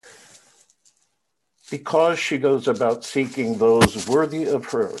Because she goes about seeking those worthy of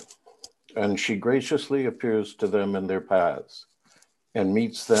her, and she graciously appears to them in their paths and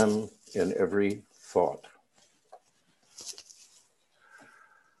meets them in every thought.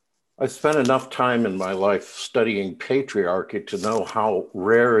 I spent enough time in my life studying patriarchy to know how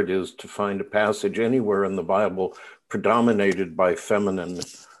rare it is to find a passage anywhere in the Bible predominated by feminine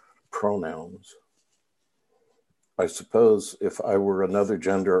pronouns. I suppose if I were another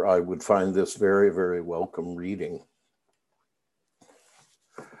gender, I would find this very, very welcome reading.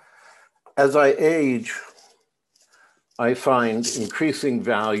 As I age, I find increasing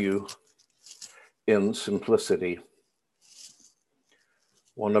value in simplicity.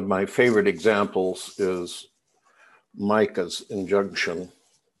 One of my favorite examples is Micah's injunction,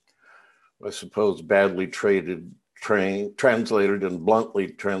 I suppose badly translated and bluntly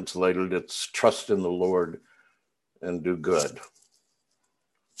translated, it's trust in the Lord and do good.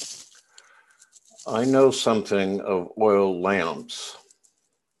 I know something of oil lamps.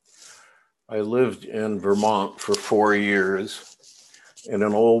 I lived in Vermont for 4 years in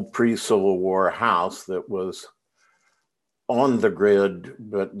an old pre-Civil War house that was on the grid,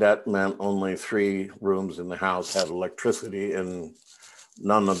 but that meant only 3 rooms in the house had electricity and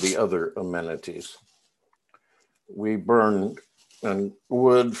none of the other amenities. We burned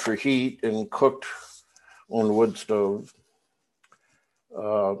wood for heat and cooked on wood stove.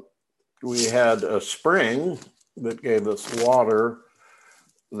 We had a spring that gave us water.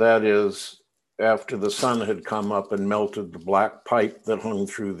 That is, after the sun had come up and melted the black pipe that hung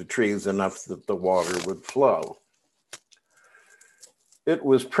through the trees enough that the water would flow. It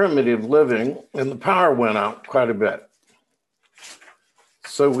was primitive living, and the power went out quite a bit.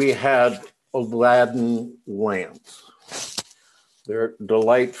 So we had Aladdin lamps. They're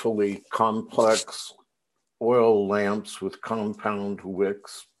delightfully complex oil lamps with compound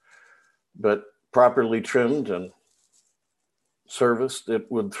wicks, but properly trimmed and serviced,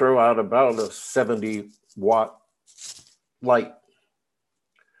 it would throw out about a 70-watt light.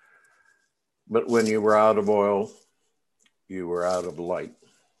 But when you were out of oil, you were out of light.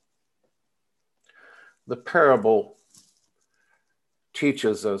 The parable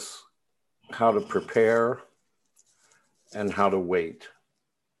teaches us how to prepare and how to wait.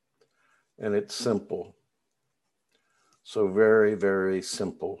 And it's simple. So very, very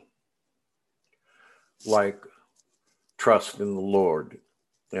simple. Like trust in the Lord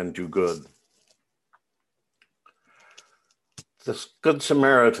and do good. This Good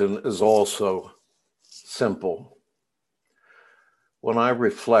Samaritan is also simple. When I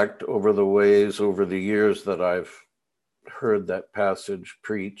reflect over the ways over the years that I've heard that passage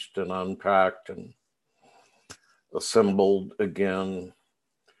preached and unpacked and assembled again,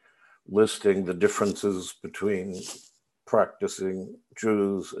 listing the differences between practicing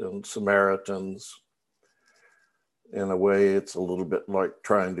Jews and Samaritans. In a way, it's a little bit like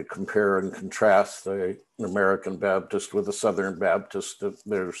trying to compare and contrast the American Baptist with a Southern Baptist.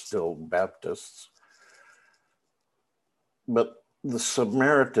 They're still Baptists. But the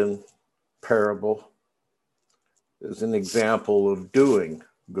Samaritan parable is an example of doing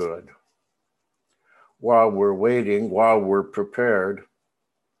good. While we're waiting, while we're prepared,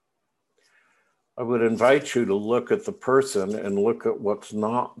 I would invite you to look at the person and look at what's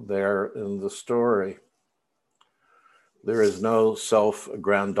not there in the story. There is no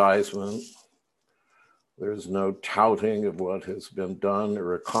self-aggrandizement. There is no touting of what has been done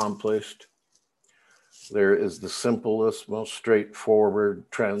or accomplished. There is the simplest, most straightforward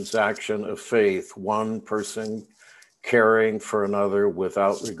transaction of faith, one person caring for another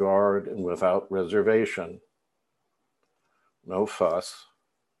without regard and without reservation. No fuss,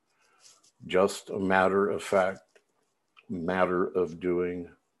 just a matter of fact, matter of doing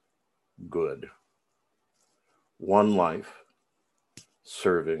good. One life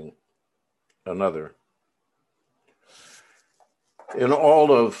serving another. In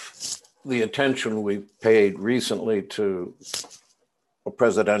all of the attention we paid recently to a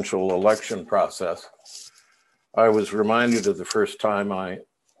presidential election process, I was reminded of the first time I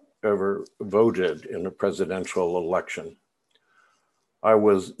ever voted in a presidential election. I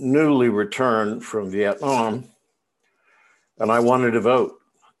was newly returned from Vietnam, and I wanted to vote.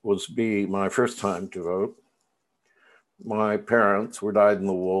 It was my first time to vote. My parents were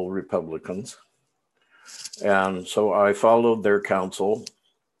dyed-in-the-wool Republicans, and so I followed their counsel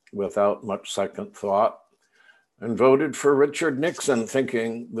without much second thought and voted for Richard Nixon,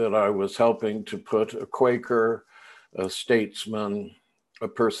 thinking that I was helping to put a Quaker, a statesman, a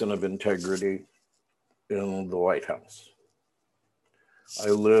person of integrity in the White House. I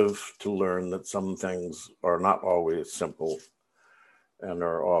live to learn that some things are not always simple and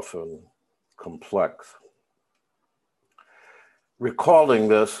are often complex. Recalling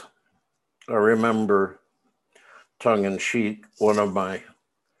this, I remember, tongue-in-cheek, one of my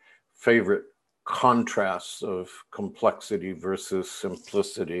favorite contrasts of complexity versus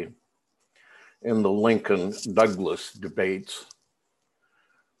simplicity in the Lincoln-Douglas debates.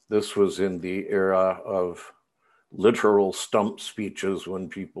 This was in the era of literal stump speeches, when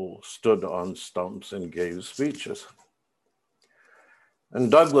people stood on stumps and gave speeches. And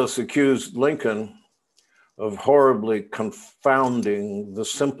Douglas accused Lincoln of horribly confounding the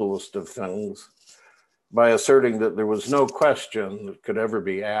simplest of things by asserting that there was no question that could ever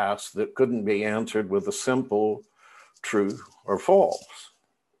be asked that couldn't be answered with a simple true or false.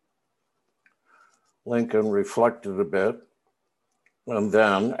 Lincoln reflected a bit and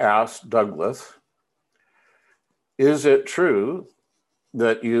then asked Douglas, "Is it true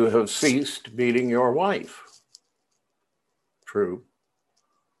that you have ceased beating your wife? True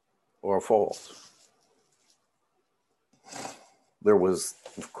or false?" There was,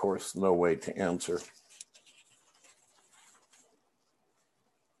 of course, no way to answer.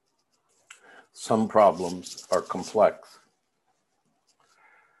 Some problems are complex,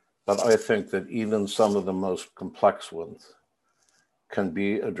 but I think that even some of the most complex ones can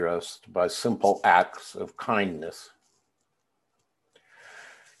be addressed by simple acts of kindness.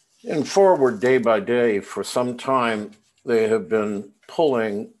 In Forward Day by Day, for some time, they have been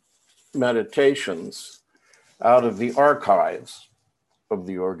pulling meditations out of the archives of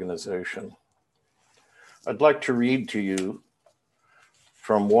the organization. I'd like to read to you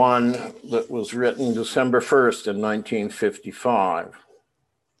from one that was written December 1st in 1955.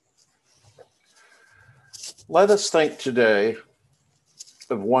 Let us think today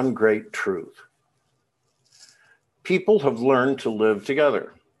of one great truth. People have learned to live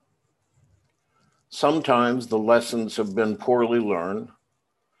together. Sometimes the lessons have been poorly learned.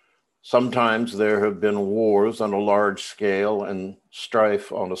 Sometimes there have been wars on a large scale and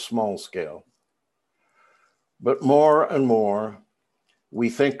strife on a small scale. But more and more, we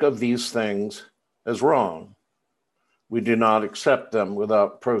think of these things as wrong. We do not accept them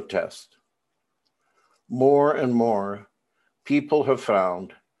without protest. More and more, people have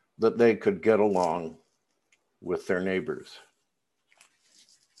found that they could get along with their neighbors.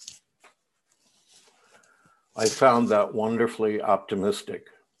 I found that wonderfully optimistic.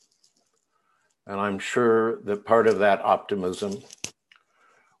 And I'm sure that part of that optimism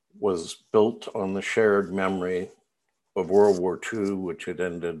was built on the shared memory of World War II, which had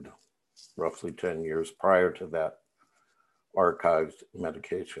ended roughly 10 years prior to that archived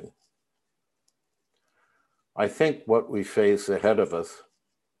medication. I think what we face ahead of us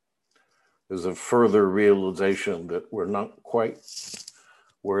is a further realization that we're not quite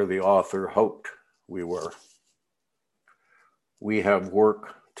where the author hoped we were. We have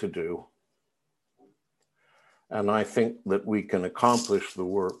work to do. And I think that we can accomplish the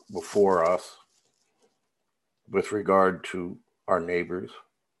work before us with regard to our neighbors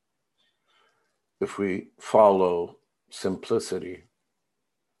if we follow simplicity,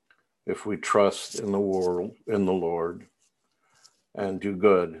 if we trust in the world, in the Lord, and do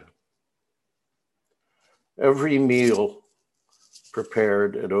good. Every meal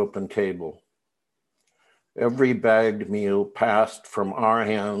prepared at open table, every bagged meal passed from our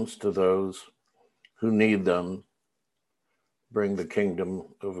hands to those who need them, bring the kingdom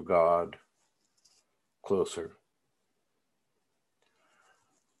of God closer.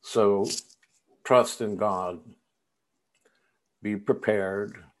 So trust in God, be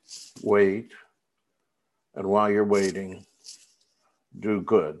prepared, wait, and while you're waiting, do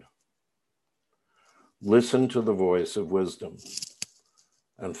good. Listen to the voice of wisdom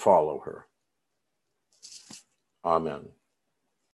and follow her. Amen.